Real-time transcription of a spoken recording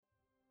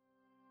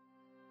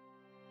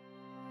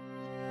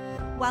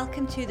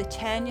Welcome to the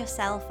Turn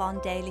Yourself On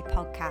Daily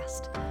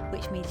podcast,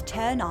 which means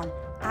turn on,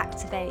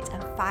 activate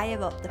and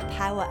fire up the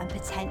power and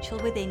potential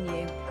within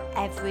you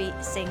every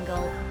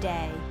single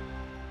day.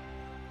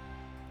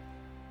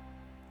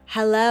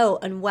 Hello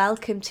and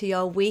welcome to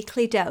your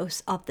weekly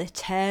dose of the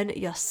Turn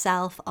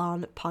Yourself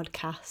On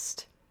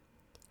podcast.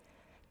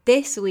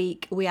 This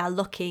week we are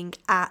looking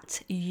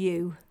at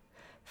you,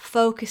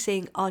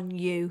 focusing on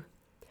you.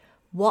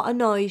 What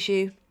annoys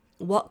you?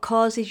 What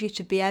causes you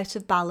to be out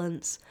of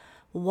balance?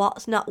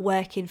 What's not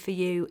working for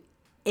you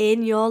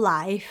in your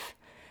life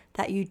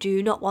that you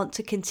do not want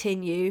to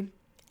continue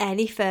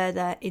any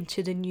further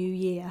into the new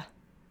year?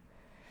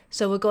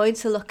 So we're going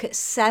to look at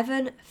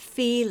 7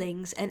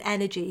 feelings and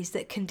energies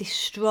that can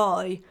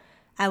destroy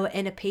our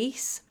inner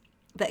peace,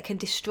 that can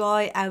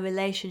destroy our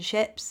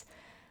relationships,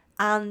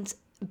 and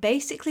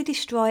basically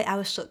destroy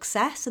our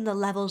success and the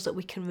levels that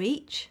we can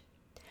reach.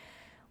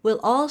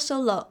 We'll also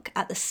look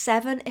at the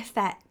 7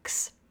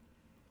 effects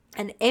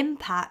and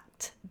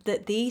impact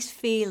that these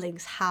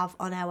feelings have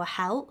on our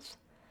health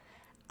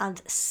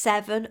and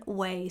 7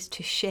 ways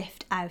to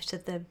shift out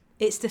of them.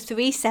 It's the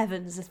 3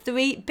 sevens, the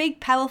 3 big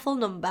powerful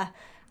number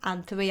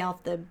and 3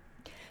 of them.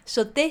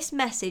 So this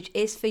message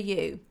is for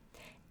you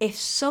if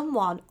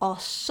someone or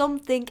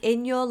something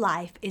in your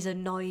life is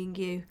annoying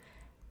you,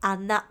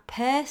 and that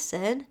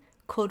person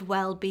could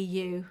well be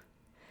you.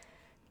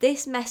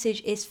 This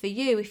message is for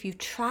you if you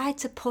try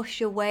to push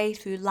your way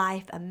through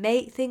life and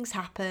make things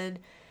happen.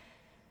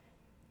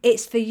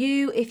 It's for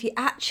you if you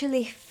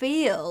actually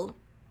feel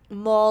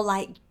more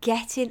like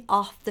getting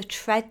off the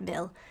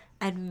treadmill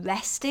and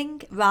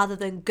resting rather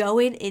than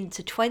going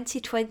into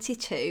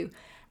 2022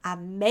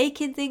 and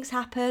making things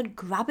happen,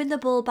 grabbing the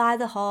bull by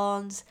the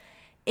horns.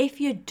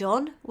 If you're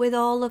done with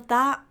all of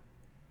that,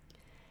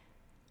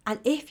 and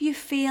if you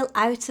feel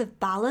out of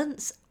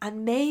balance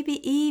and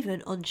maybe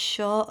even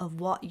unsure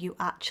of what you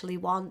actually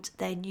want,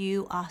 then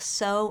you are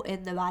so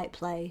in the right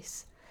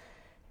place.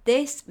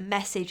 This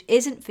message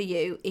isn't for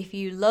you if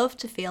you love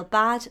to feel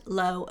bad,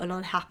 low and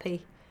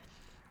unhappy.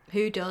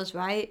 Who does,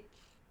 right?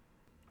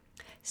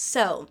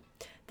 So,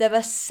 there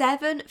are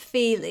 7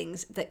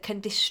 feelings that can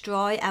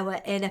destroy our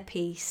inner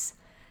peace.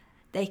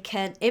 They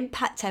can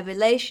impact our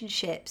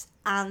relationships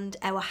and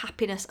our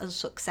happiness and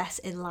success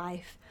in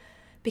life,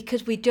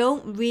 because we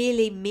don't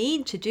really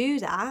mean to do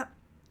that.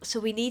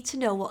 So we need to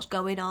know what's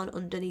going on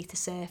underneath the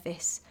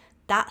surface.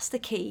 That's the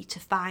key to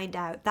find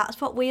out.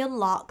 That's what we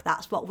unlock.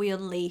 That's what we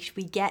unleash.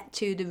 We get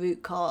to the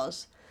root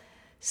cause.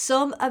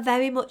 Some are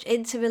very much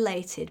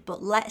interrelated,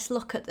 but let's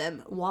look at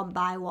them one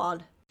by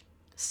one.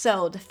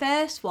 So the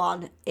first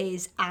one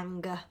is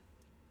anger.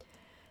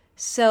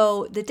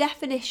 So the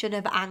definition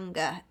of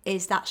anger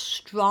is that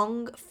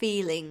strong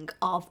feeling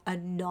of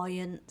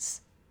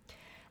annoyance.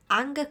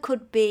 Anger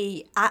could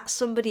be at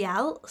somebody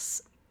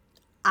else,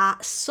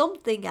 at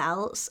something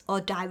else, or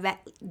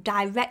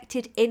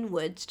directed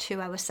inwards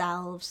to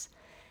ourselves.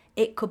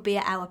 It could be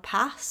at our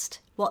past,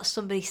 what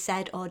somebody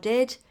said or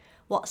did,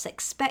 what's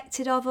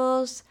expected of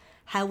us,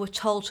 how we're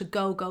told to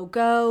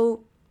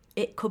go.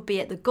 It could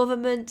be at the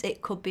government,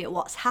 it could be at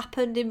what's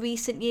happened in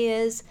recent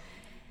years.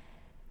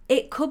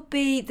 It could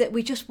be that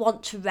we just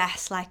want to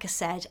rest, like I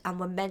said, and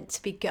we're meant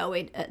to be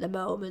going at the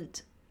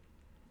moment.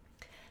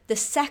 The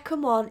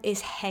second one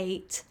is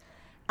hate.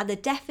 And the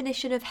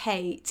definition of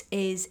hate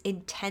is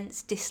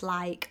intense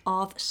dislike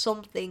of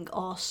something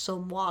or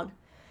someone.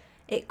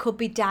 It could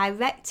be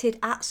directed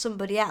at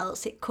somebody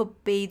else. It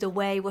could be the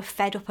way we're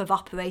fed up of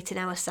operating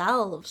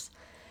ourselves.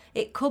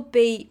 It could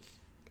be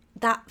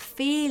that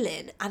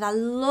feeling, and I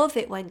love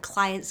it when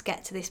clients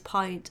get to this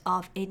point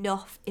of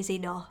enough is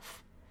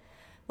enough.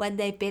 When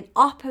they've been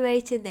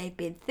operating, they've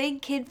been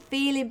thinking,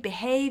 feeling,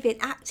 behaving,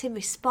 acting,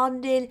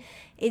 responding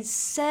in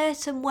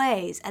certain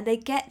ways, and they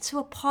get to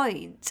a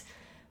point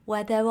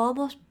where they're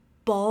almost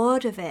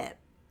bored of it.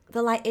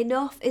 They're like,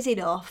 enough is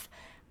enough.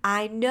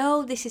 I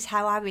know this is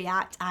how I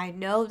react. I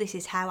know this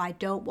is how I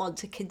don't want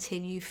to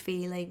continue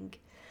feeling.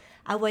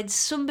 And when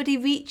somebody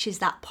reaches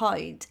that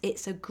point,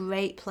 it's a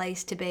great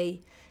place to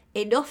be.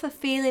 Enough of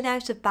feeling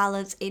out of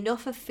balance,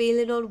 enough of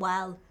feeling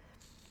unwell.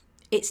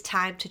 It's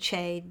time to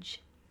change.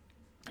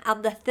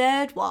 And the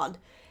third one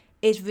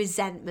is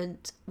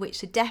resentment, which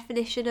the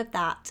definition of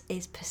that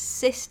is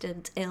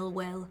persistent ill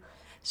will.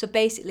 So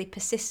basically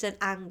persistent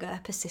anger,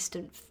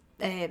 persistent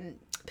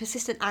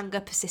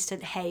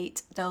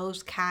hate,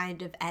 those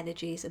kind of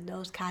energies and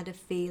those kind of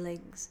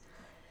feelings.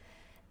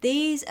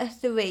 These are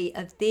 3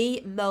 of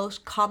the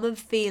most common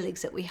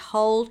feelings that we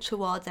hold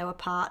towards our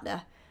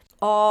partner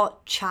or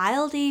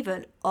child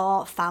even,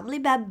 or family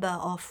member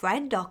or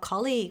friend or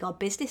colleague or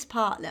business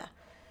partner.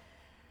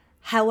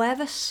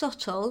 However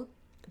subtle,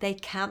 they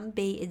can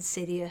be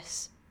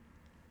insidious.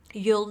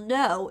 You'll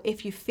know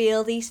if you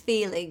feel these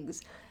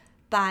feelings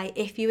by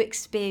if you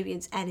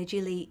experience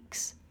energy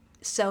leaks.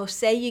 So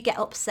say you get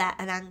upset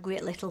and angry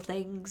at little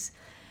things.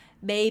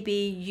 Maybe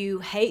you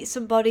hate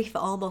somebody for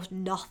almost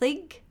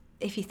nothing.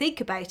 If you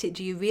think about it,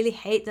 do you really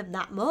hate them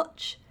that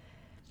much?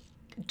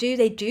 Do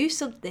they do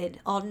something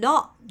or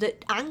not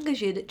that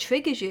angers you, that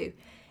triggers you?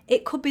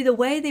 It could be the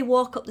way they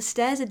walk up the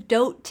stairs and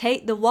don't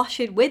take the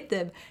washing with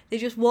them. They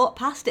just walk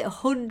past it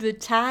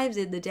 100 times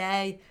in the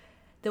day.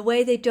 The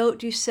way they don't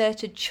do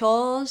certain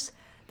chores,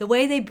 the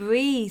way they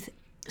breathe.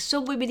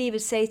 Some women even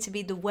say to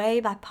me, the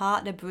way my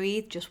partner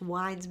breathes just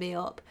winds me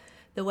up.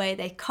 The way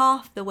they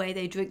cough, the way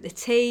they drink the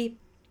tea,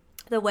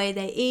 the way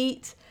they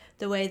eat,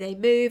 the way they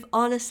move.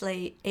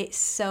 Honestly, it's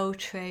so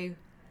true.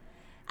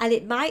 And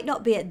it might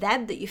not be at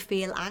them that you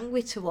feel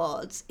angry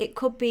towards. It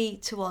could be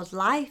towards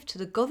life, to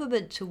the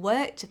government, to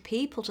work, to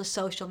people, to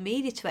social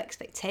media, to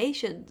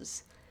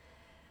expectations.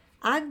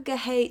 Anger,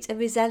 hate and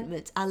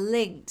resentment are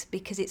linked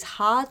because it's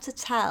hard to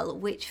tell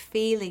which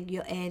feeling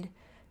you're in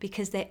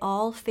because they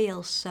all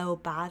feel so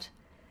bad.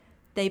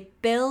 They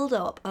build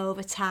up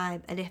over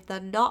time, and if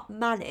they're not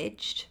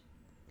managed,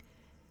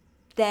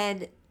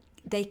 then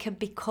they can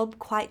become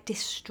quite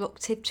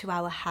destructive to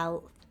our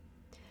health.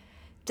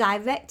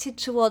 Directed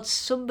towards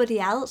somebody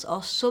else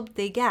or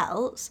something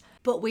else,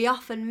 but we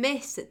often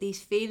miss that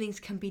these feelings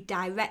can be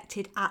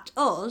directed at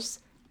us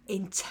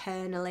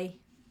internally.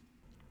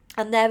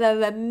 And there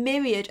are a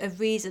myriad of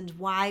reasons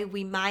why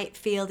we might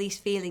feel these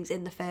feelings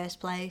in the first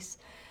place.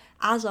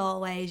 As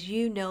always,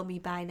 you know me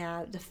by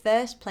now, the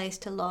first place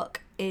to look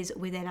is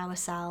within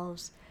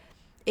ourselves.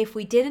 If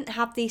we didn't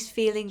have these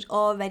feelings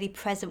already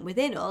present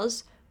within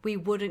us, we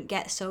wouldn't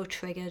get so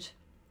triggered.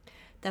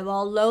 They're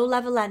all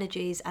low-level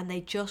energies and they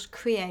just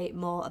create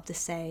more of the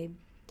same.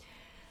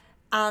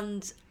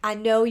 And I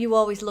know you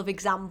always love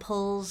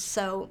examples,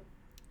 so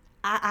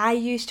I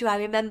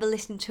remember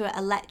listening to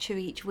a lecture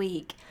each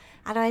week,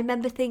 and I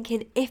remember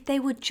thinking if they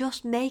would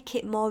just make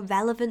it more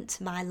relevant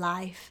to my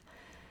life.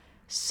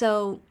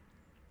 So,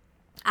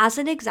 as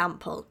an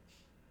example,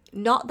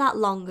 not that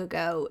long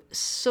ago,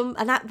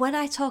 when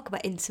I talk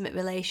about intimate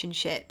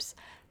relationships,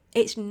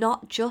 it's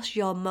not just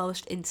your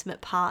most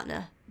intimate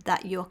partner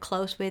that you're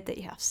close with, that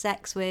you have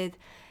sex with.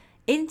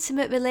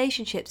 Intimate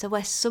relationships are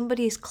where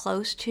somebody is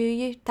close to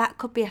you. That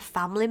could be a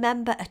family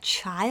member, a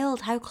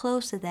child. How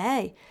close are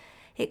they?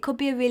 It could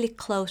be a really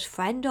close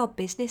friend or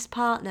business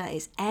partner.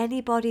 It's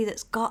anybody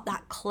that's got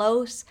that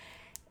close,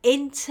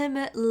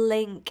 intimate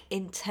link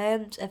in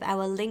terms of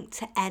our link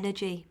to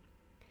energy.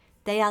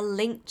 They are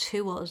linked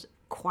to us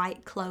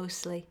quite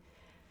closely.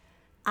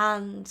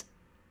 And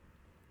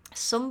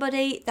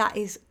somebody that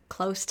is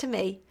close to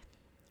me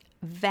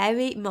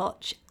very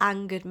much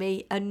angered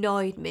me,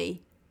 annoyed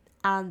me,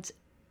 and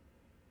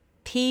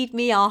peed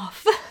me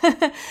off.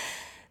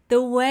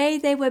 The way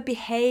they were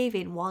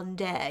behaving one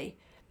day,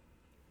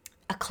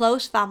 a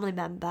close family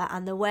member,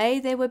 and the way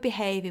they were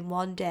behaving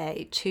one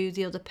day to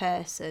the other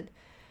person,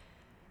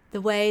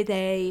 the way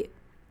they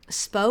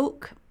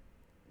spoke,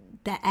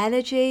 their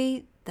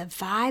energy, the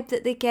vibe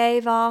that they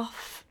gave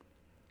off,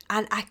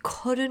 and I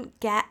couldn't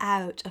get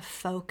out of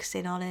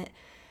focusing on it.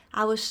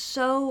 I was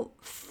so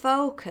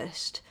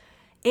focused.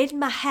 In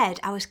my head,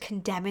 I was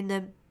condemning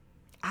them.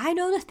 I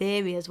know the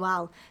theory as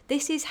well.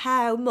 This is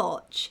how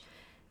much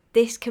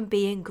this can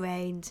be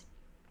ingrained.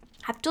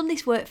 I've done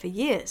this work for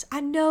years. I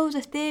know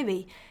the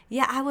theory,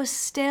 yet I was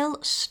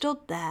still stood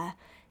there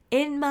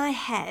in my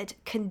head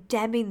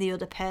condemning the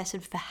other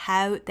person for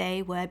how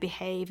they were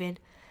behaving.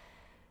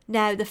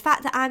 Now, the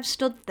fact that I'm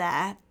stood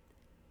there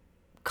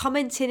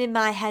commenting in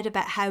my head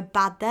about how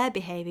bad they're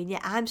behaving,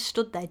 yet I'm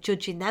stood there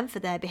judging them for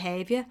their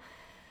behaviour.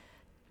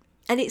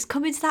 And it's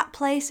coming to that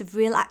place of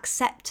real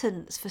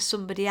acceptance for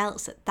somebody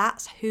else that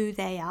that's who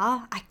they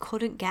are. I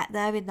couldn't get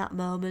there in that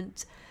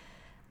moment.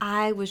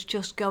 I was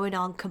just going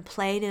on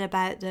complaining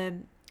about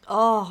them.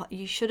 Oh,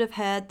 you should have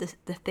heard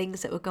the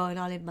things that were going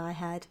on in my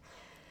head.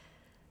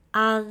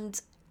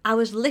 And I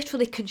was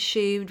literally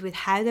consumed with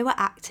how they were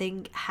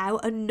acting, how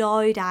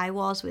annoyed I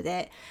was with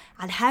it,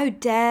 and how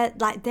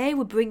they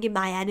were bringing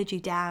my energy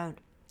down.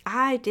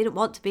 I didn't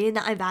want to be in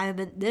that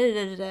environment,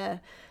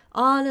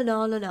 on and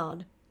on and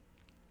on.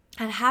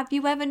 And have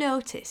you ever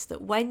noticed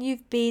that when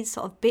you've been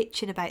sort of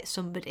bitching about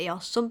somebody or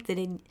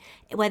something,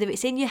 whether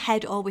it's in your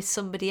head or with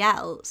somebody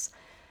else,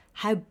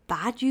 how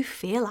bad you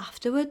feel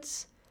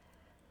afterwards?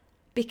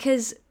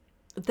 Because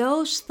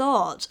those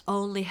thoughts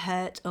only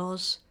hurt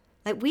us.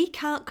 Like, we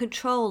can't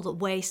control the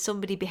way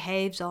somebody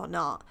behaves or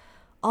not.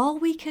 All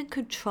we can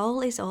control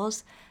is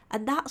us.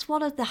 And that's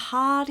one of the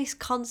hardest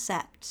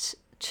concepts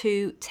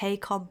to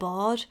take on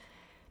board,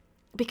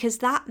 because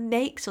that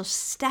makes us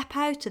step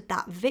out of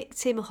that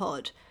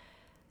victimhood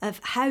of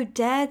how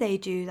dare they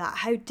do that,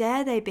 how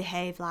dare they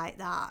behave like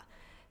that,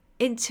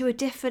 into a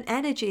different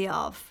energy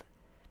of,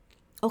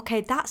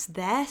 okay, that's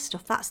their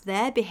stuff, that's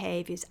their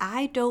behaviours.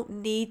 I don't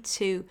need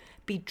to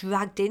be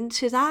dragged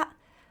into that.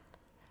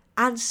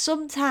 And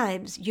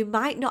sometimes you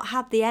might not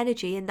have the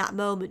energy in that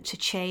moment to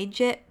change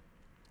it.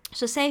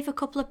 So say if a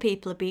couple of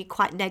people are being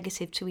quite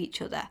negative to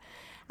each other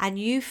and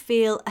you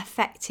feel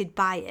affected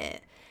by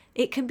it,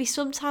 it can be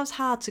sometimes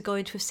hard to go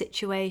into a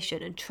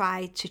situation and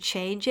try to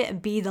change it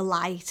and be the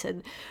light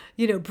and,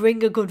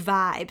 bring a good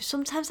vibe.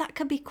 Sometimes that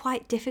can be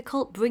quite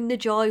difficult. Bring the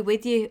joy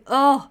with you.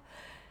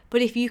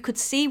 But if you could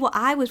see what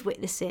I was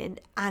witnessing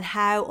and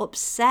how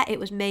upset it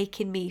was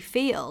making me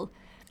feel,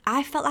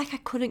 I felt like I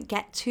couldn't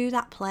get to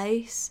that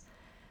place.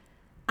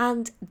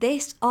 And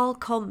this all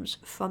comes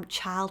from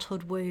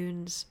childhood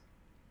wounds.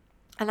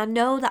 And I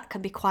know that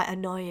can be quite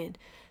annoying.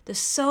 There's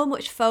so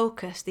much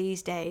focus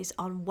these days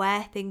on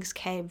where things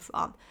came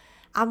from.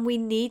 And we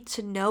need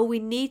to know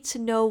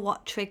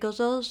what triggers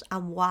us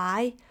and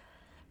why.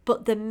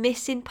 But the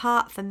missing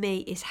part for me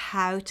is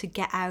how to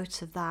get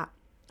out of that,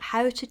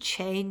 how to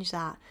change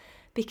that.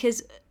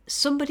 Because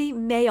somebody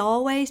may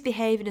always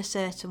behave in a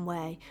certain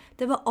way.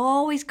 There are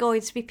always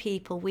going to be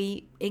people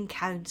we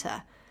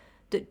encounter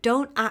that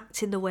don't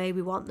act in the way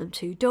we want them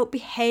to, don't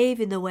behave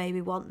in the way we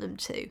want them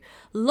to,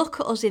 look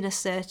at us in a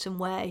certain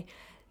way,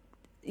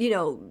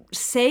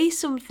 say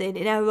something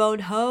in our own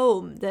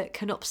home that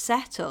can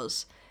upset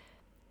us.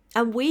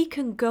 And we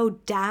can go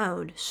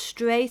down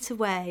straight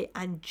away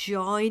and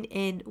join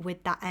in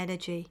with that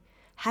energy.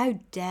 How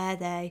dare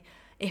they?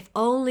 If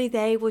only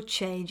they would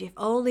change, if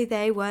only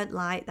they weren't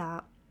like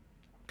that.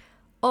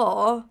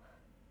 Or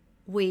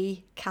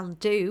we can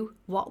do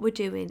what we're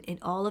doing in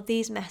all of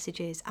these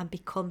messages and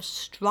become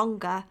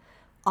stronger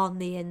on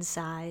the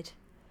inside.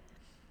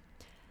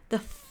 The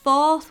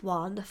fourth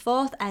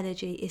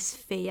energy is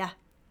fear.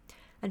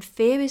 And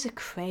fear is a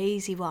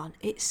crazy one.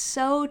 It's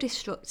so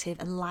destructive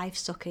and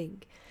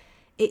life-sucking.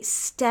 It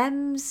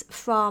stems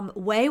from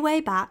way, way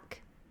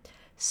back.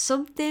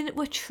 Something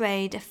we're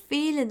trained, a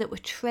feeling that we're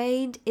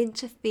trained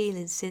into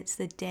feeling since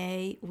the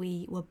day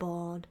we were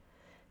born.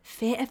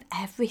 Fear of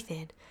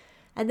everything.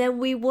 And then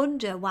we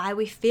wonder why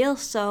we feel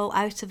so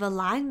out of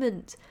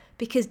alignment.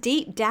 Because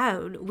deep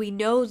down, we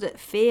know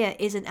that fear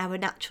isn't our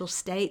natural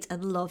state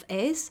and love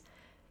is.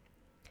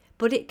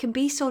 But it can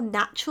be so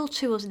natural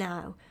to us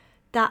now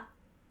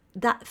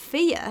that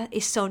fear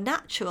is so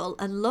natural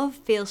and love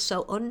feels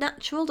so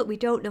unnatural that we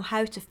don't know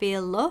how to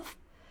feel love.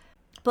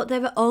 But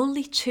there are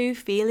only two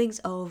feelings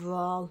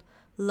overall,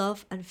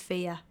 love and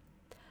fear.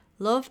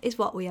 Love is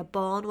what we are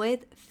born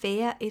with,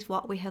 fear is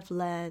what we have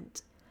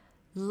learned.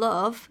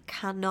 Love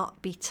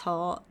cannot be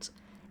taught.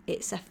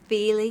 It's a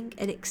feeling,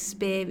 an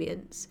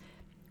experience.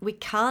 We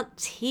can't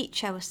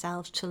teach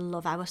ourselves to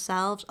love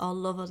ourselves or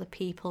love other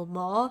people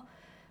more.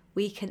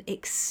 We can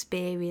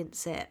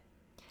experience it.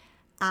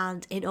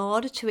 And in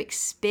order to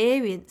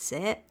experience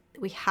it,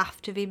 we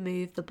have to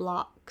remove the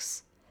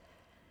blocks.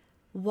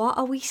 What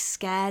are we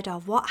scared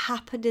of? What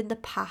happened in the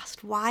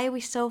past? Why are we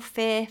so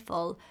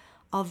fearful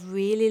of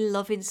really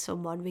loving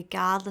someone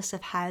regardless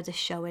of how they're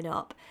showing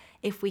up?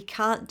 If we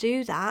can't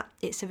do that,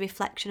 it's a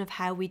reflection of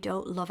how we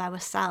don't love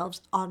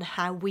ourselves on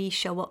how we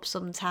show up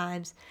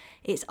sometimes.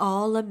 It's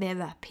all a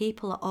mirror.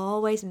 People are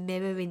always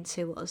mirroring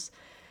to us.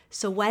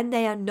 So when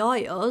they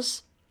annoy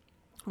us,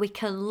 we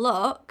can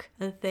look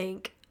and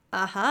think,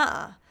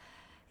 aha,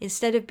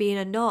 instead of being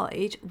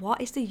annoyed,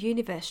 what is the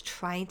universe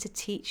trying to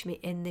teach me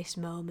in this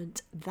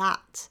moment?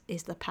 That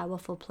is the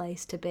powerful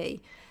place to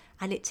be.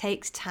 And it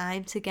takes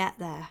time to get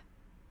there.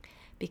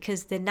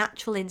 Because the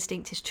natural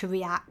instinct is to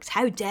react.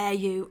 How dare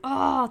you?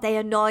 Oh, they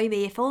annoy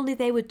me. If only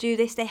they would do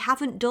this. They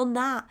haven't done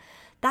that.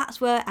 That's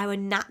where our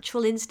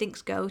natural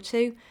instincts go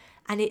to.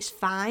 And it's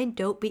fine.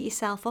 Don't beat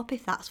yourself up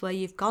if that's where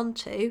you've gone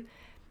to.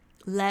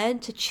 Learn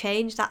to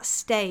change that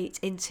state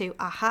into,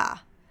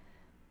 aha,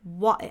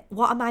 what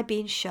am I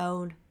being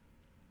shown?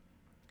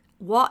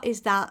 What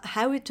is that?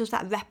 How does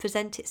that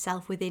represent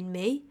itself within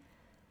me?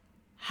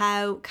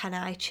 How can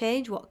I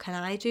change? What can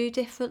I do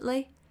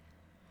differently?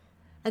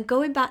 And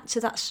going back to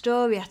that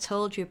story I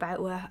told you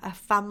about where a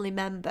family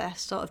member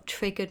sort of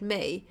triggered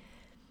me,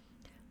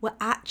 we're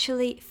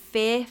actually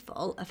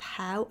fearful of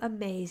how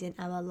amazing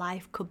our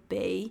life could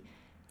be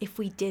if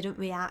we didn't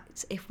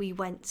react, if we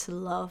went to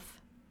love.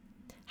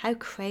 How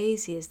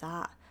crazy is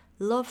that?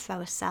 Love for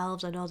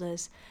ourselves and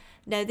others.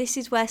 Now, this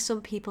is where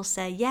some people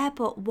say, yeah,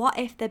 but what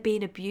if they're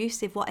being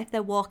abusive? What if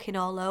they're walking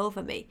all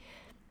over me?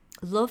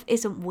 Love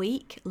isn't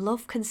weak.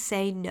 Love can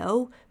say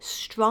no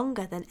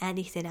stronger than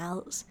anything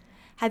else.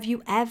 Have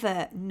you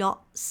ever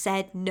not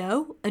said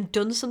no and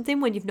done something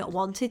when you've not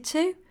wanted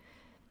to?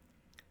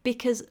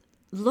 Because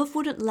love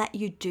wouldn't let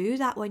you do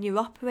that. When you're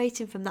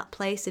operating from that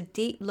place of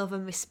deep love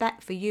and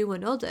respect for you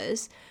and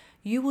others,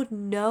 you would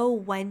know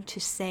when to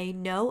say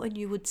no and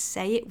you would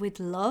say it with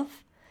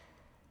love.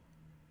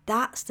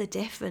 That's the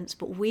difference,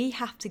 but we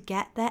have to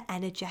get there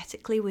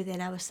energetically within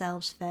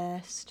ourselves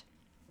first.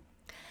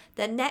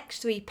 The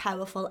next three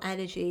powerful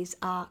energies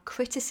are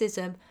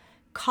criticism,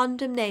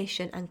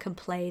 condemnation and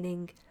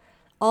complaining.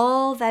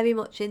 All very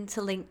much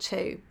interlinked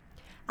too.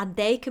 And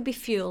they can be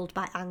fueled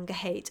by anger,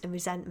 hate and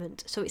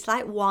resentment. So it's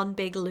like one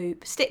big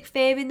loop. Stick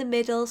fear in the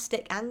middle,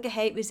 stick anger,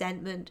 hate,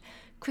 resentment,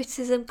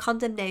 criticism,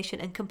 condemnation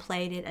and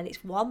complaining. And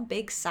it's one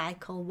big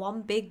cycle,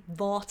 one big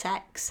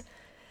vortex.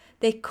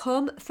 They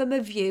come from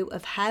a view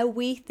of how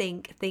we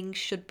think things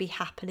should be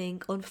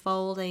happening,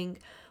 unfolding,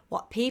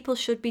 what people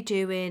should be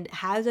doing,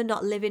 how they're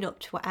not living up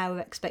to our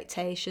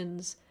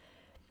expectations.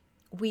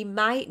 We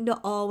might not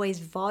always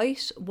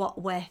voice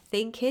what we're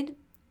thinking,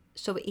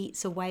 so it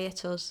eats away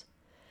at us.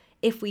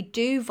 If we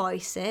do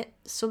voice it,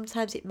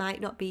 sometimes it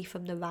might not be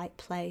from the right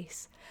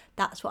place.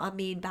 That's what I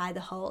mean by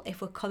the whole,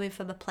 if we're coming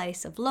from a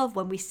place of love,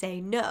 when we say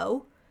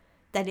no,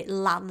 then it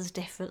lands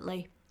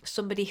differently.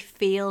 Somebody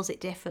feels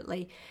it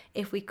differently.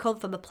 If we come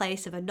from a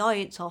place of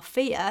annoyance or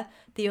fear,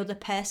 the other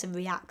person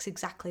reacts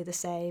exactly the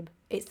same.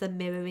 It's the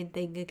mirroring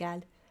thing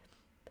again.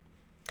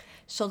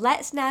 So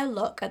let's now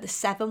look at the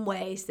 7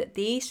 ways that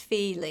these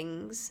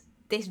feelings,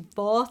 this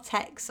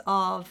vortex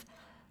of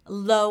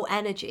low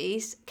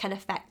energies, can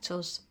affect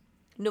us.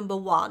 Number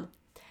 1,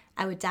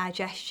 our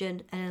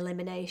digestion and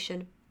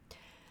elimination.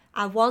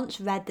 I once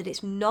read that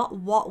it's not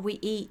what we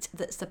eat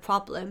that's the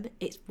problem,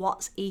 it's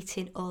what's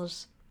eating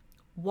us.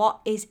 What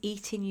is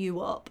eating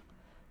you up?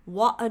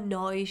 What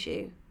annoys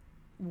you?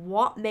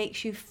 What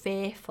makes you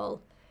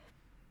fearful?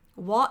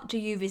 What do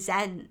you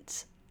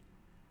resent?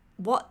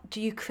 What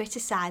do you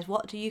criticize?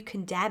 What do you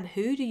condemn?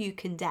 Who do you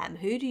condemn?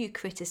 Who do you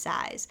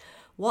criticize?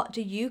 What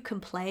do you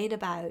complain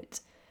about?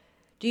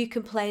 Do you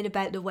complain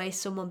about the way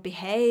someone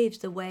behaves,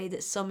 the way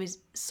that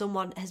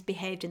someone has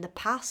behaved in the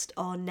past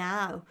or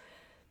now?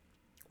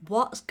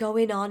 What's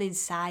going on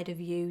inside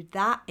of you?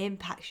 That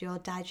impacts your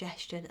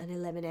digestion and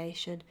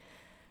elimination.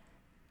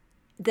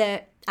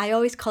 I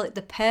always call it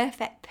the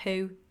perfect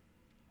poo,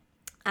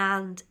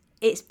 and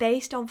it's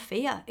based on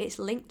fear. It's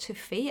linked to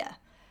fear.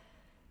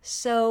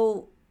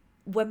 So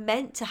we're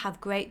meant to have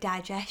great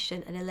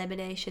digestion and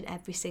elimination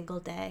every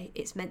single day.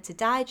 It's meant to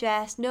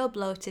digest, no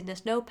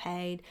bloatedness, no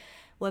pain.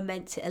 We're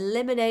meant to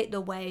eliminate the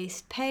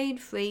waste,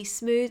 pain-free,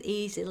 smooth,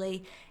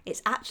 easily.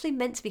 It's actually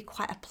meant to be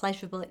quite a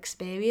pleasurable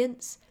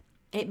experience.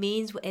 It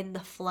means we're in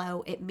the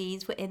flow. It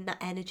means we're in that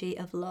energy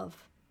of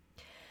love.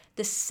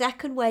 The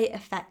second way it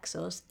affects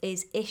us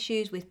is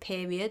issues with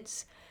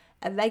periods.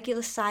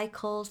 Irregular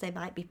cycles, they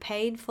might be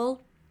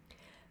painful,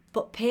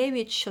 but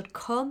periods should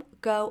come,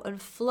 go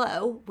and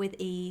flow with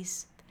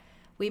ease.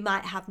 We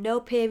might have no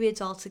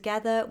periods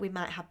altogether, we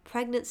might have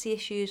pregnancy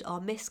issues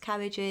or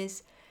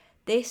miscarriages.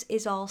 This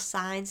is all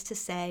signs to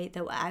say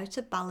that we're out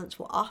of balance,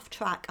 we're off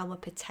track, and we're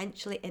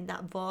potentially in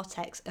that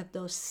vortex of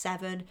those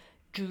 7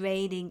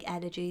 draining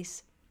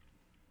energies.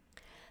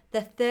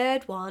 The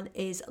third one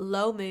is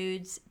low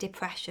moods,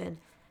 depression,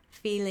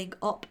 feeling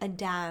up and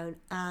down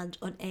and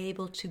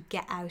unable to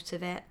get out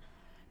of it.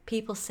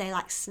 People say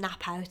like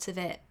snap out of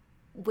it,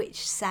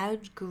 which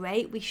sounds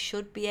great. We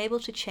should be able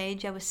to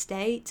change our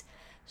state.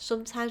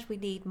 Sometimes we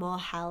need more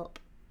help.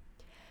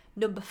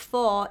 Number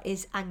 4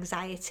 is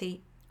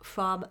anxiety,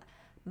 from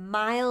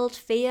mild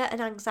fear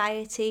and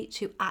anxiety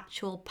to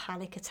actual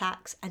panic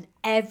attacks and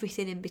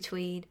everything in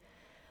between,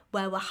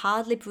 where we're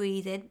hardly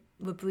breathing.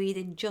 We're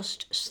breathing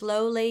just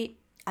slowly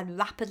and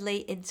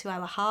rapidly into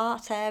our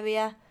heart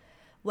area,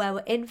 where we're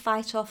in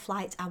fight or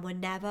flight and we're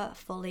never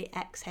fully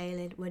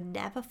exhaling. We're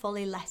never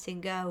fully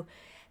letting go.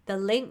 The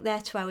link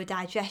there to our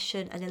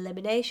digestion and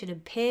elimination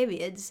and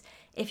periods,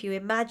 if you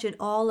imagine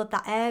all of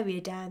that area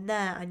down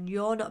there and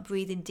you're not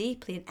breathing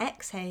deeply and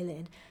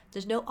exhaling,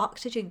 there's no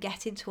oxygen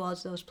getting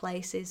towards those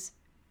places.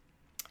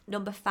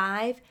 Number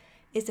 5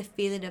 is the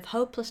feeling of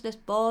hopelessness,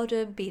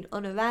 boredom, being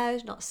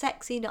unaroused, not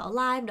sexy, not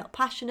alive, not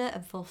passionate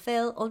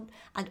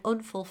and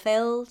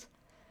unfulfilled.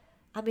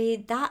 I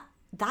mean, that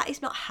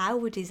is not how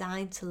we're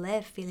designed to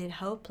live, feeling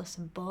hopeless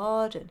and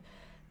bored and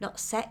not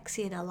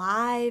sexy and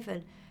alive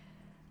and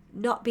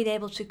not being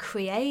able to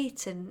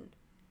create, and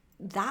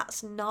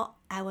that's not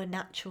our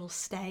natural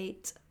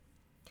state.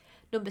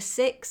 Number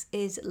 6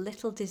 is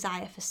little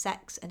desire for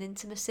sex and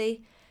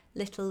intimacy,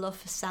 little love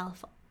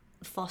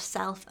for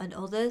self and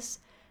others,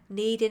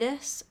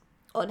 neediness,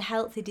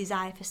 unhealthy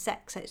desire for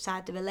sex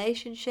outside the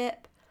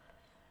relationship.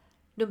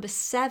 Number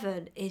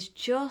 7 is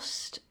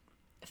just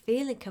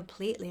feeling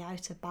completely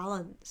out of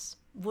balance,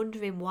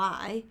 wondering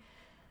why,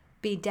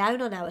 being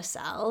down on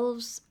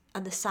ourselves,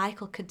 and the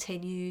cycle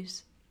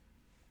continues.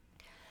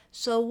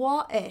 So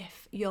what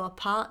if your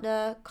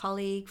partner,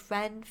 colleague,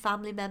 friend,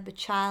 family member,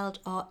 child,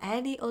 or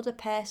any other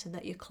person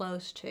that you're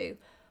close to,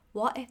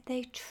 what if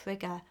they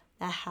trigger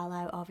the hell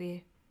out of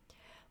you?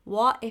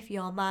 What if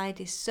your mind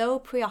is so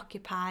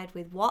preoccupied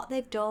with what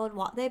they've done,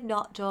 what they've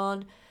not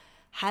done,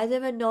 how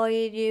they're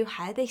annoying you,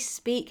 how they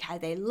speak, how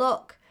they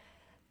look,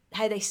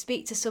 how they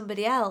speak to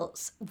somebody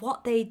else,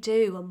 what they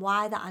do and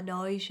why that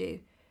annoys you?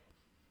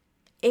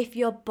 If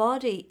your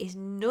body is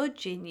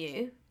nudging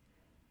you,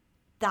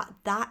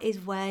 that is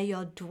where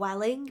you're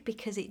dwelling,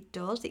 because it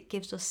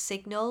gives us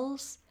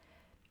signals.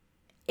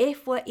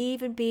 If we're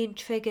even being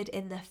triggered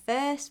in the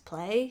first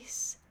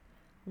place,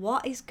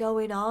 what is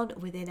going on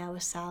within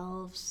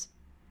ourselves?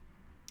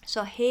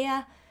 So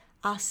here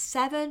are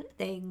 7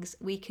 things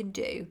we can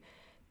do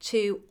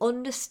to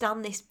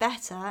understand this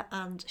better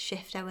and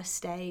shift our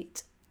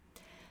state.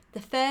 The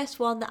first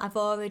one that I've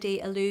already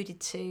alluded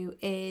to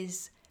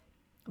is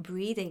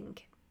breathing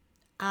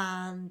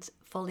and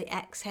fully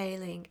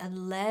exhaling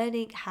and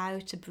learning how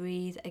to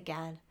breathe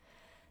again.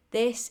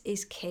 This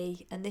is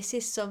key, and this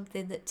is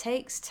something that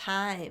takes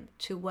time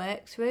to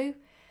work through.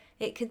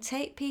 It can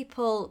take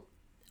people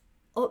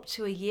up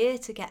to a year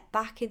to get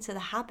back into the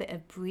habit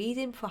of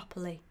breathing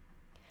properly.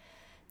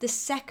 The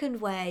second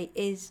way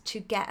is to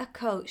get a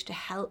coach to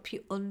help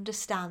you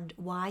understand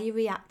why you're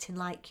reacting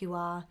like you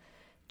are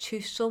to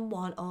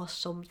someone or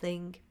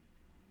something.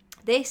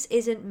 This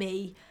isn't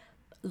me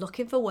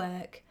looking for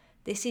work,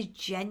 This is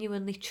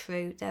genuinely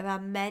true. There are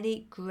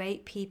many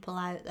great people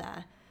out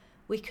there.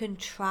 We can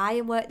try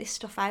and work this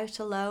stuff out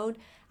alone.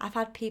 I've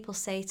had people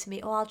say to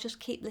me, oh, I'll just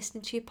keep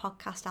listening to your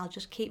podcast. I'll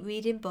just keep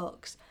reading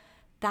books.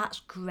 That's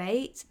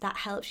great. That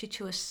helps you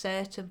to a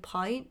certain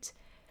point.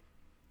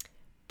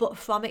 But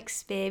from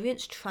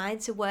experience, trying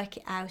to work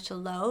it out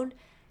alone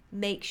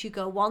makes you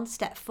go one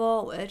step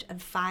forward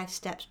and 5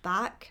 steps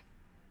back.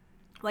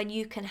 When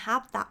you can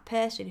have that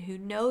person who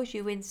knows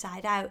you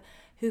inside out,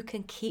 who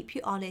can keep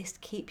you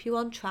honest, keep you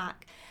on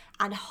track,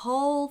 and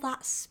hold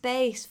that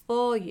space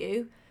for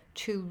you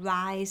to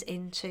rise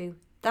into.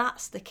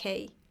 That's the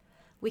key.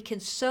 We can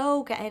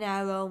so get in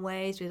our own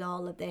ways with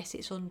all of this.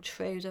 It's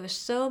untrue. There are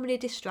so many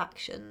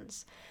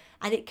distractions.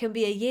 And it can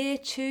be a year,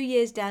 2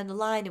 years down the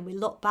line, and we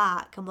look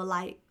back and we're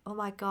like, oh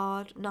my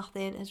God,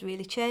 nothing has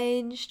really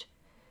changed.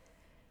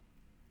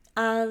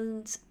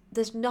 And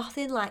there's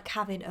nothing like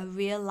having a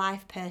real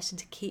life person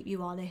to keep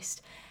you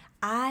honest.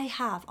 I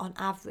have, on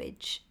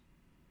average,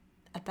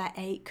 about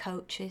 8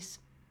 coaches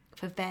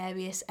for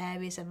various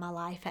areas of my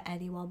life at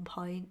any one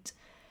point.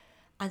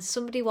 And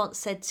somebody once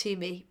said to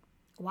me,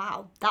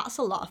 wow, that's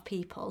a lot of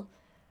people.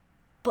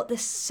 But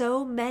there's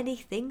so many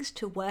things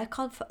to work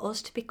on for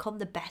us to become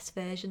the best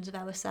versions of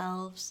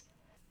ourselves.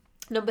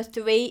 Number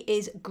 3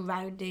 is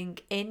grounding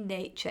in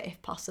nature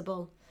if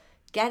possible.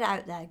 Get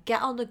out there,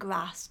 get on the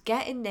grass,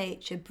 get in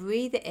nature,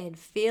 breathe it in,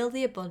 feel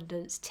the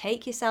abundance,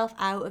 take yourself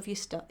out of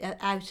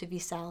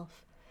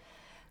yourself.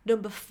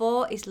 Number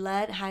 4 is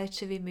learn how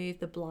to remove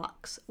the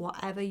blocks,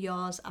 whatever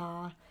yours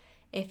are.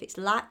 If it's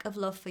lack of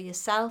love for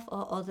yourself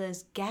or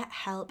others, get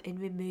help in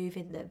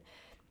removing them.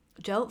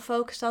 Don't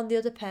focus on the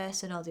other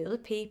person or the other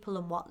people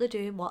and what they're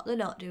doing, what they're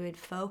not doing.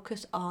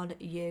 Focus on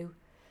you.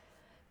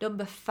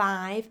 Number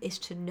 5 is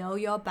to know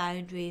your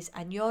boundaries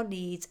and your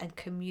needs and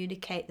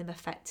communicate them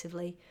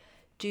effectively.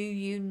 Do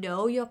you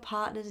know your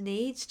partner's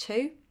needs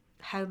too?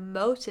 How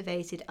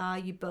motivated are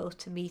you both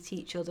to meet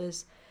each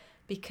other's?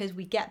 Because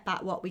we get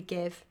back what we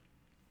give.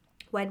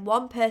 When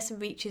one person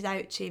reaches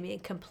out to me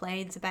and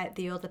complains about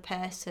the other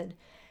person,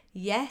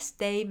 yes,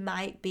 they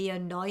might be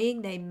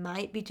annoying, they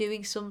might be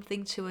doing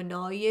something to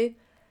annoy you,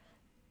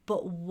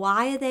 but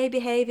why are they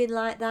behaving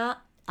like that?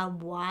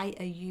 And why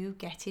are you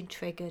getting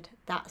triggered?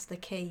 That's the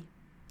key.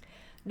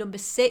 Number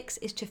 6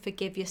 is to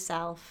forgive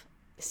yourself.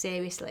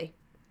 Seriously.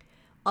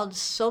 On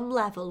some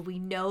level, we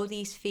know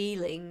these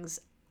feelings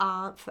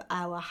aren't for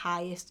our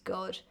highest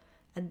good,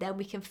 and then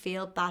we can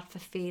feel bad for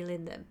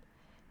feeling them.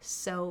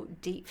 So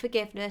deep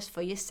forgiveness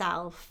for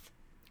yourself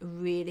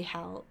really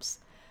helps.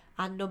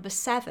 And number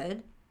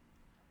 7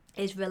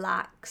 is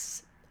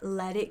relax,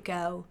 let it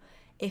go.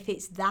 If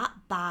it's that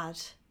bad,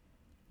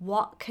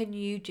 what can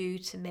you do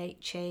to make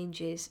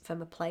changes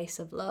from a place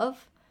of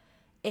love?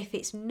 If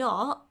it's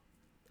not,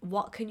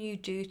 what can you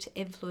do to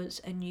influence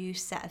a new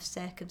set of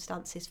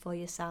circumstances for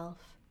yourself?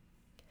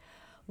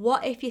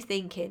 What if you're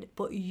thinking,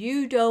 but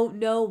you don't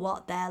know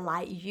what they're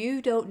like,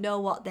 you don't know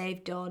what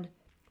they've done?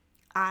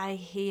 I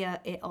hear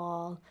it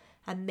all,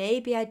 and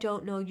maybe I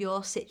don't know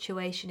your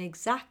situation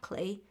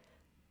exactly,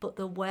 but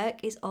the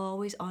work is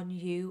always on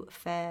you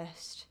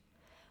first.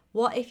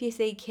 What if you're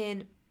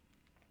thinking,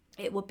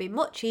 it would be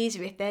much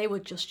easier if they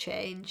would just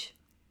change?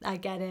 I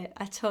get it.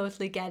 I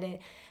totally get it.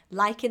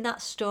 Like in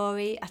that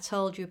story I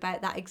told you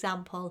about, that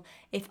example,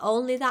 if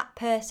only that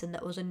person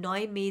that was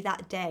annoying me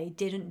that day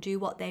didn't do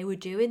what they were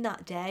doing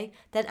that day,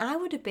 then I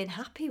would have been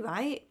happy,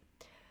 right?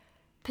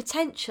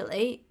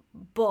 Potentially,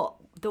 but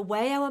the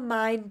way our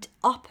mind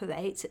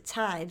operates at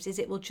times is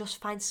it will just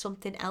find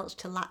something else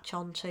to latch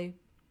onto.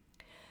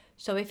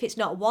 So if it's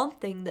not one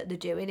thing that they're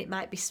doing, it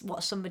might be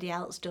what somebody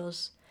else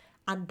does.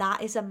 And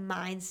that is a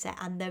mindset,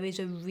 and there is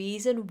a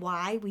reason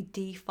why we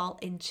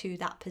default into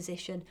that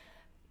position.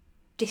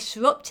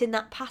 Disrupting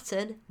that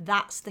pattern,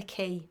 that's the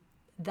key.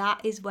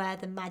 That is where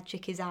the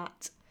magic is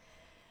at.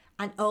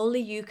 And only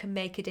you can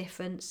make a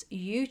difference.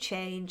 You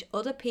change,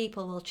 other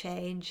people will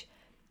change.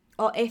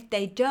 Or if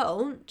they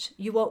don't,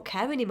 you won't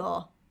care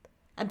anymore.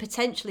 And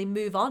potentially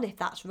move on if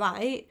that's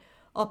right.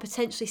 Or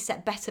potentially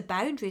set better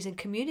boundaries and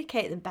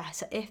communicate them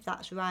better if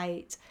that's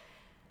right.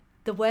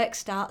 The work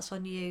starts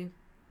on you,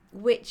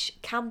 which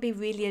can be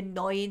really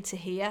annoying to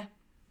hear.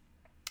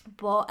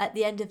 But at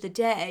the end of the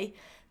day,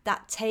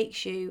 that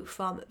takes you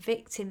from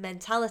victim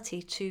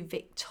mentality to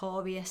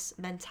victorious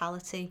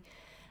mentality.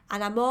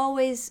 And I'm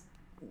always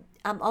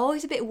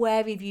a bit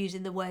wary of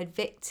using the word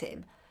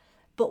victim.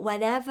 But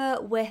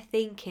whenever we're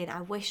thinking,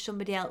 I wish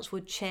somebody else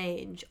would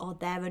change, or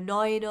they're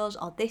annoying us,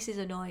 or this is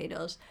annoying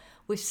us,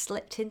 we've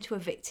slipped into a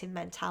victim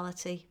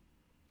mentality.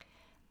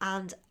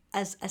 And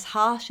as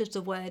harsh as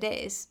the word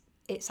is,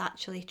 it's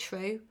actually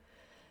true.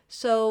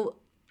 So,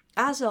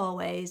 as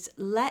always,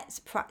 let's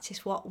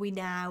practice what we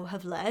now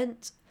have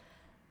learnt.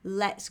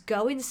 Let's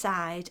go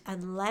inside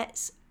and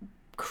let's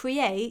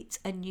create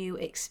a new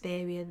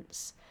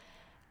experience.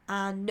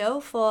 And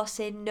no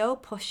forcing, no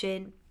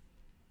pushing.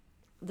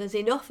 There's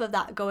enough of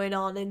that going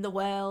on in the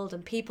world,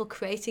 and people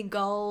creating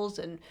goals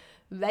and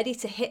ready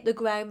to hit the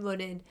ground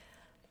running.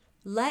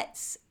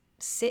 Let's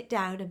sit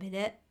down a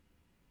minute.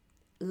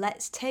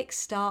 Let's take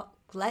stock.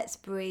 let's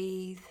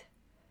breathe.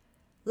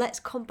 Let's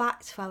come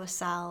back to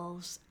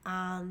ourselves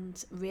and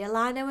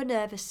realign our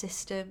nervous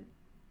system.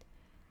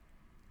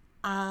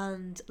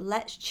 And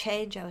let's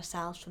change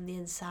ourselves from the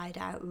inside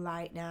out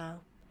right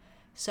now.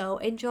 So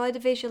enjoy the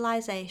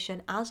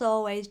visualization. As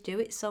always, do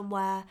it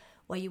somewhere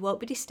where you won't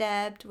be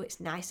disturbed, where it's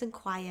nice and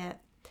quiet,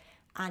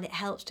 and it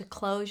helps to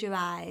close your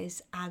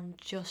eyes and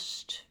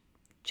just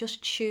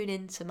tune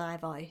into my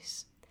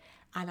voice.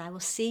 And I will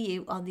see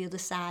you on the other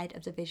side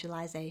of the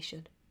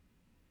visualization.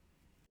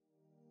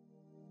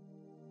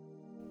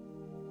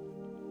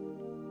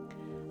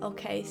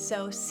 Okay,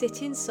 so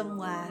sitting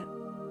somewhere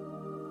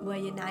where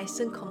you're nice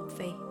and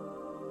comfy,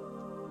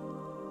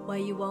 where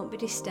you won't be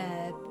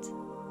disturbed,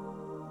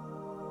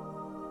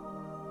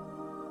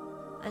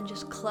 and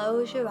just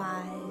close your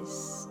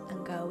eyes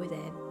and go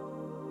within.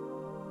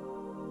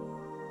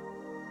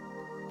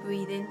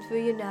 Breathe in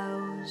through your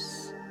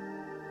nose,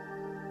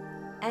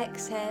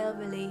 exhale,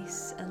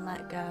 release and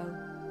let go.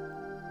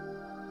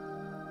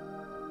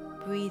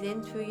 Breathe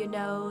in through your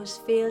nose,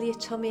 feel your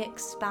tummy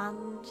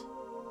expand.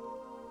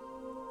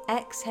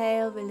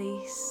 Exhale,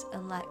 release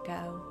and let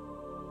go.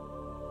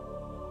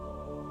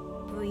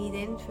 Breathe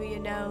in through your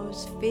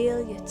nose,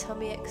 feel your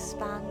tummy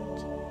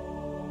expand.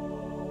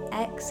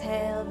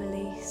 Exhale,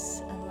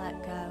 release and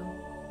let go.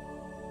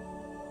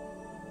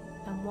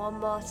 And one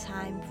more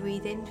time,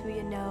 breathe in through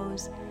your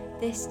nose.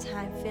 This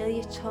time, feel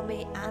your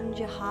tummy and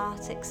your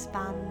heart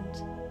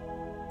expand.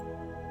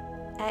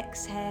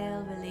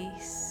 Exhale,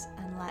 release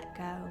and let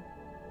go.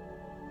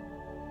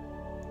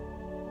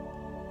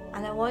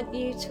 And I want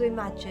you to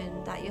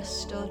imagine that you're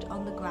stood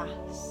on the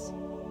grass,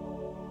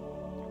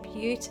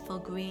 beautiful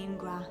green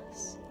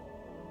grass,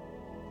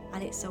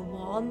 and it's a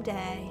warm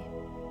day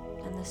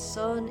and the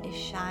sun is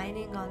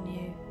shining on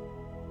you,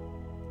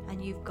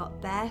 and you've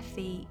got bare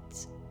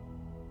feet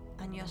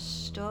and you're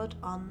stood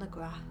on the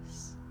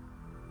grass,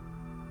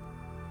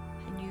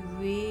 and you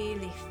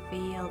really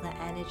feel the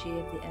energy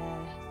of the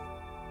earth.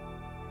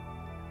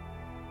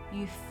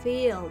 You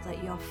feel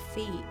that your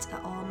feet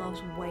are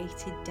almost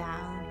weighted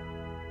down.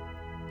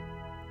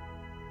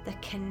 They're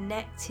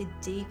connected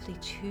deeply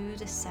to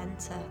the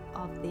centre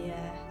of the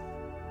earth,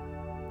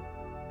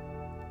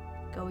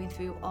 going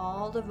through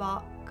all the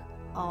rock,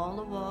 all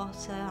the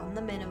water and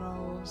the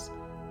minerals,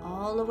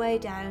 all the way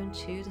down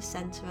to the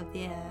centre of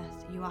the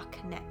earth. You are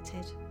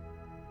connected.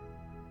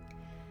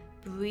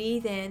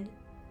 Breathe in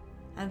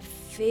and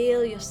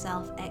feel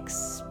yourself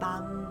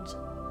expand,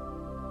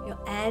 your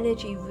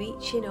energy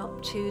reaching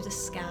up to the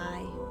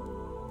sky.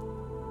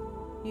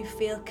 You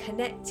feel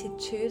connected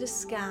to the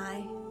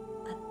sky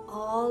and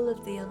all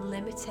of the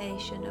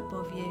unlimitation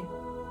above you.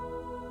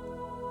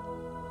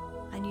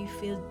 And you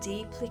feel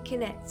deeply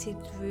connected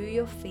through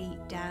your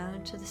feet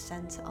down to the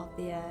centre of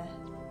the earth.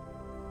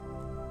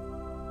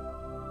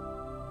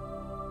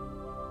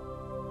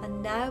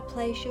 And now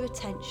place your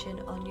attention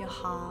on your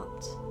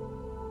heart.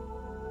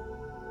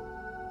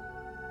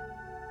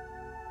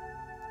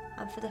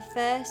 And for the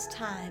first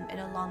time in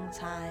a long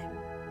time,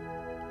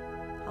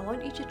 I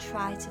want you to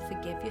try to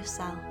forgive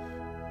yourself.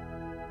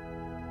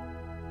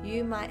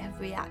 You might have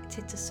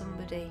reacted to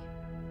somebody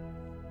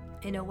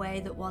in a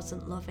way that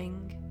wasn't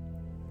loving.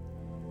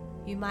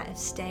 You might have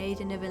stayed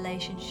in a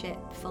relationship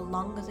for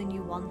longer than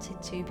you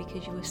wanted to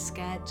because you were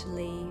scared to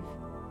leave.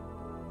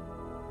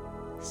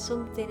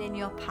 Something in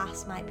your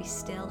past might be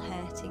still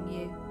hurting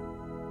you.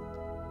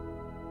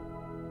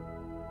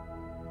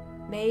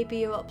 Maybe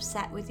you're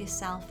upset with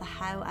yourself for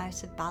how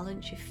out of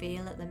balance you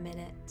feel at the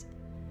minute.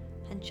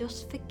 And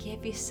just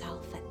forgive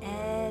yourself for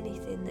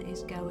anything that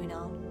is going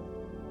on.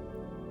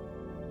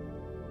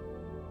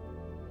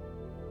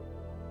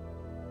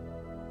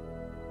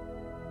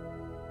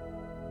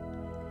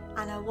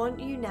 And I want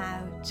you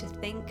now to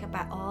think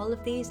about all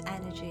of these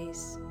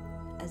energies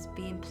as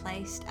being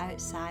placed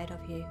outside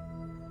of you.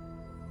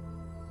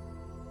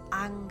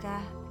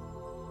 Anger,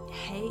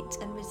 hate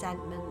and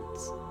resentment.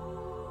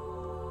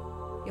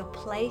 You're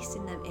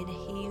placing them in a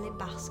healing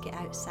basket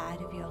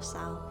outside of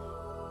yourself.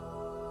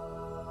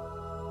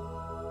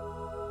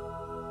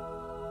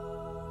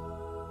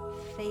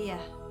 Fear.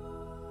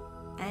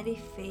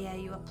 Any fear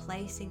you are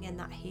placing in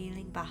that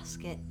healing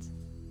basket.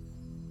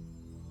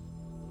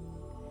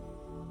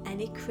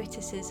 Any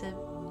criticism,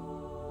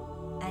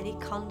 any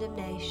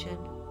condemnation,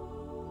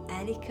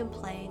 any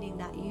complaining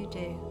that you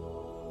do,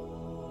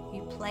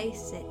 you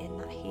place it in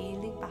that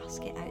healing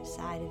basket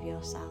outside of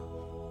yourself.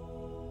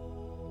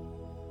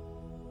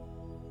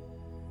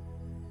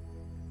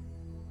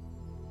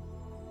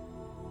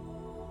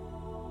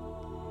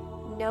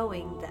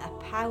 Knowing that a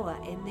power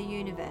in the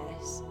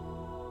universe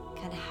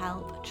can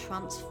help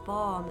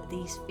transform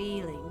these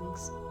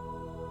feelings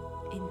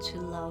into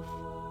love.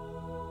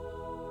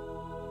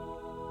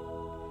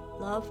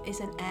 Love is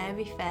an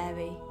airy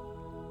fairy.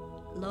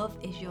 Love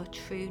is your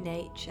true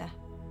nature.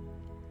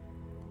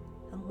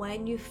 And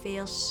when you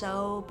feel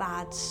so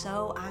bad,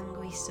 so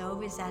angry, so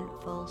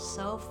resentful,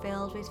 so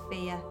filled with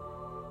fear,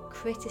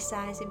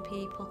 criticizing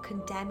people,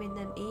 condemning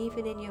them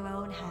even in your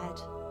own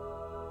head,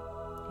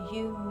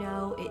 you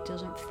know it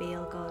doesn't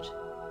feel good.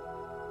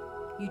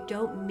 You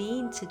don't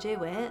mean to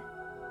do it.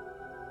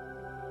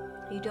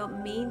 You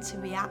don't mean to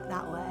react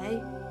that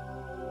way.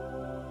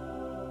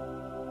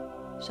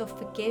 So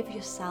forgive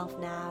yourself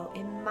now.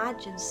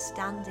 Imagine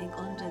standing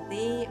under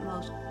the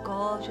most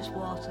gorgeous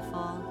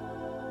waterfall.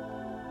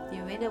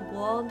 You're in a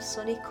warm,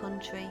 sunny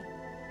country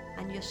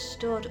and you're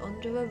stood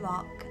under a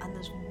rock and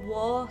there's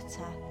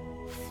water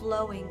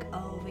flowing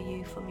over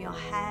you from your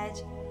head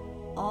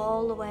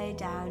all the way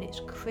down. It's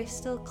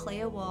crystal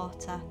clear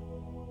water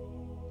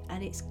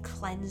and it's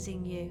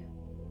cleansing you.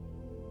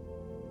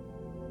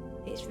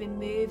 It's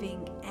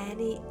removing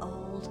any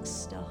old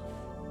stuff.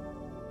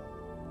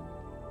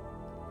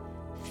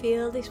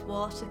 Feel this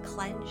water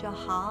cleanse your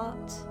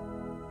heart,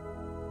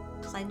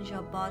 cleanse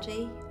your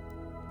body,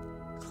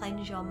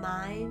 cleanse your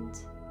mind,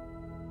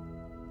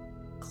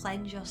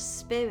 cleanse your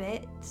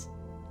spirit,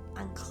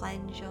 and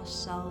cleanse your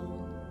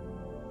soul.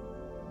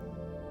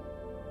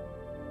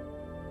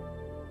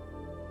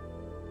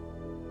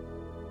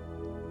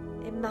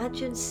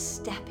 Imagine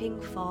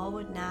stepping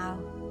forward now.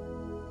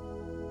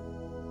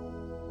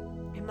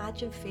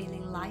 Imagine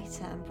feeling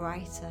lighter and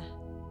brighter.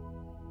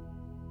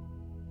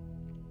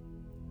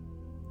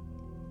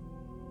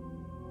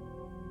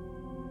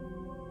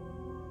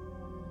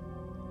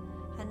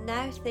 And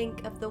now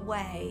think of the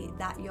way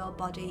that your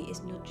body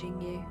is nudging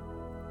you.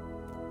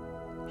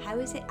 How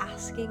is it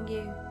asking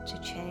you to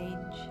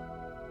change?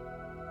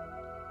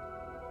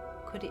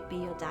 Could it be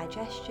your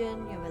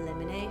digestion, your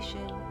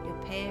elimination,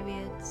 your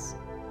periods,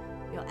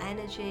 your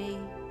energy?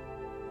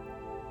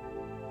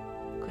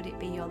 Could it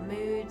be your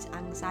moods,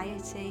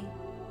 anxiety?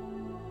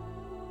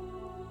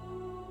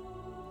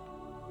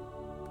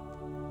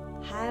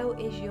 How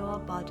is your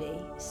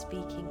body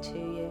speaking to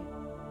you?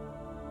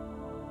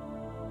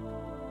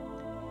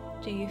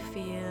 Do you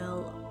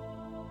feel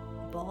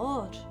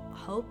bored,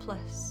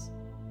 hopeless?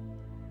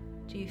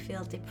 Do you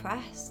feel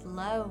depressed,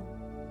 low?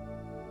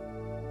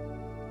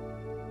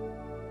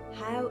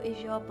 How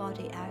is your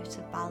body out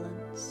of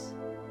balance?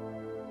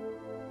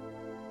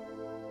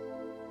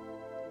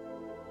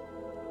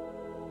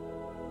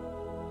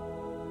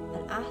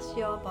 And ask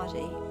your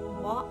body,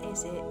 what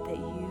is it that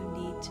you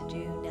need to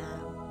do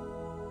now?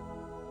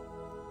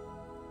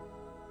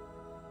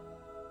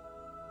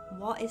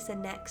 What is the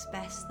next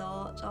best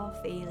thought or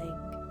feeling?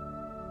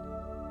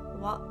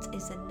 What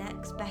is the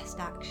next best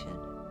action?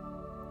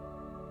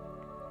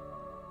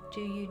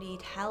 Do you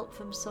need help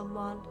from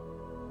someone?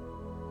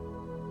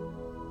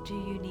 Do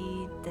you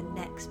need the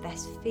next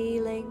best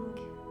feeling?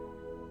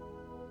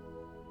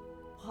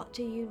 What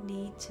do you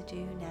need to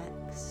do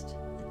next?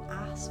 And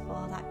ask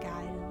for that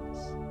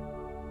guidance.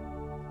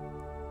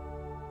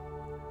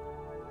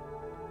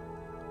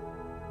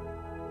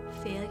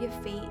 Feel your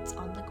feet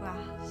on the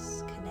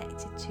grass,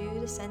 connected to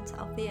the centre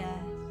of the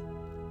earth.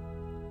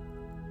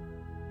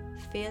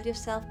 Feel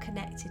yourself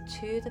connected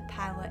to the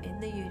power in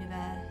the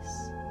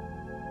universe,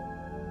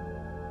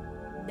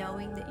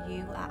 knowing that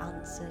you are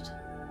answered.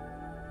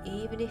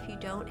 Even if you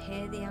don't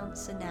hear the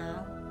answer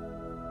now,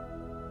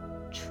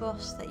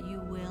 trust that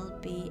you will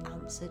be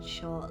answered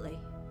shortly.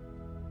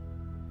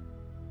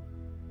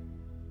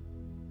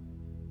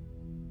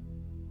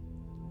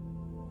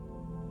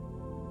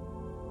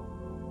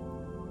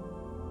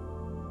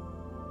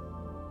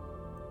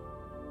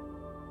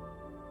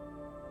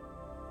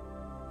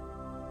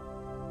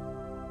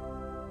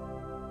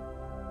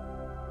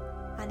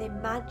 And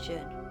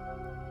imagine,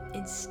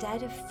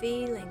 instead of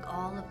feeling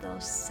all of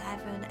those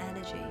 7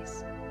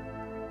 energies,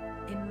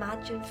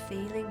 imagine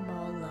feeling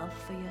more love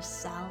for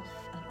yourself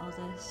and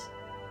others.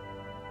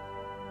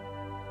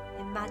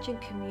 Imagine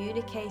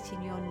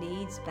communicating your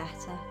needs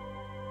better.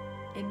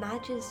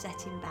 Imagine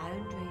setting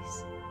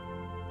boundaries.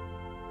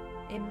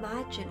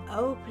 Imagine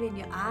opening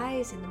your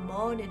eyes in the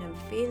morning and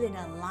feeling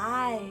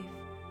alive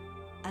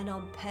and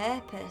on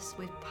purpose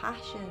with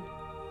passion.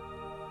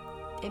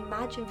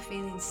 Imagine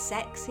feeling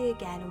sexy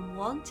again and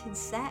wanting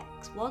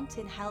sex,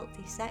 wanting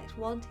healthy sex,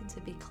 wanting to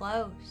be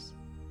close.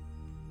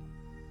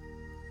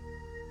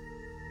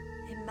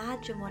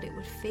 Imagine what it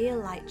would feel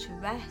like to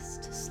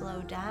rest, to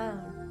slow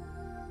down,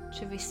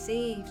 to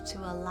receive, to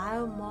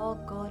allow more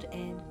good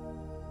in.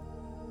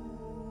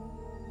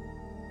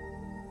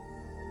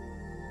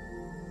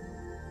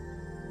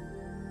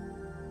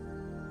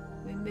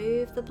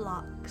 Remove the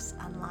blocks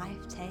and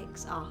life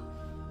takes off.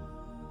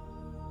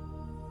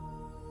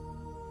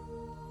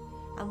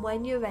 And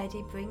when you're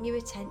ready, bring your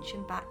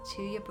attention back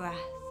to your breath.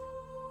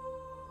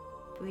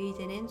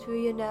 Breathing in through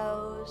your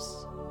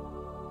nose.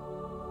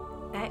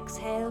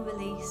 Exhale,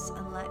 release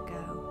and let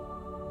go.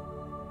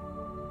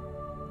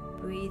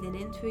 Breathing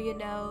in through your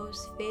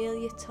nose, feel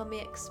your tummy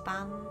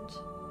expand.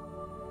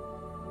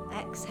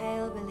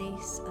 Exhale,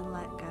 release and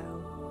let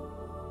go.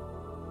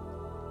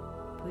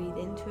 Breathe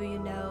in through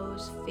your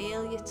nose,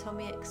 feel your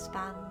tummy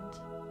expand.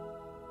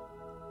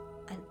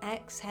 And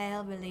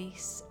exhale,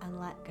 release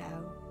and let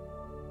go.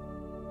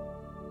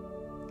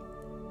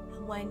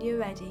 And when you're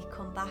ready,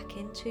 come back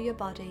into your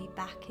body,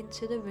 back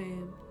into the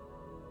room.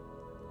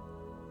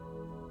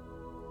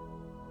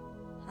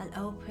 And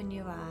open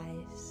your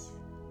eyes.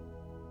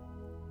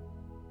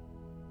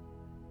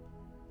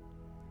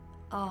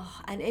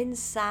 Oh, and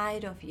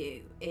inside of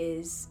you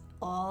is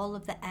all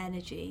of the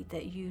energy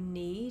that you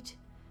need,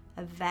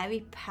 a very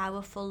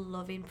powerful,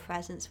 loving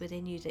presence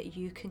within you that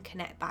you can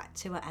connect back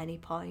to at any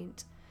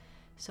point.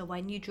 So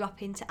when you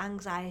drop into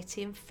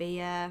anxiety and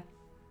fear,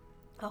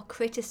 or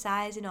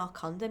criticizing or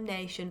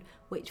condemnation,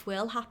 which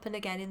will happen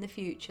again in the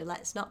future,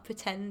 let's not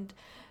pretend,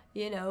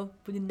 we're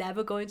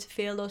never going to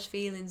feel those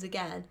feelings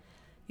again.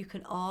 You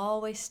can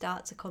always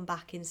start to come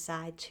back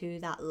inside to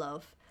that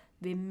love.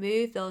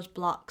 Remove those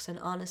blocks, and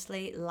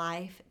honestly,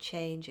 life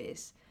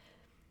changes.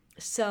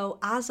 So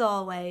as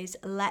always,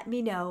 let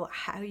me know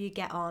how you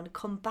get on.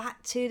 Come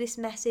back to this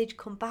message,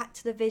 come back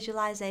to the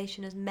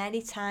visualization as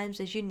many times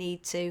as you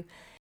need to.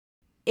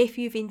 If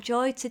you've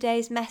enjoyed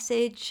today's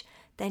message,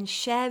 then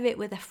share it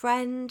with a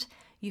friend.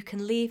 You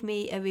can leave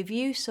me a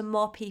review so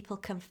more people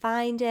can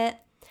find it.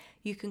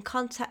 You can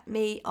contact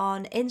me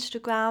on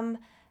Instagram,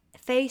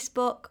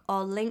 Facebook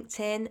or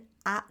LinkedIn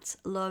at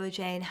Laura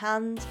Jane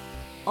Hand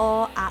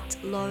or at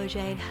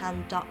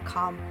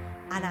laurajanehand.com.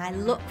 And I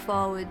look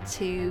forward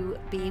to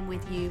being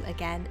with you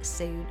again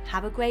soon.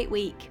 Have a great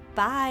week.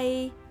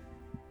 Bye.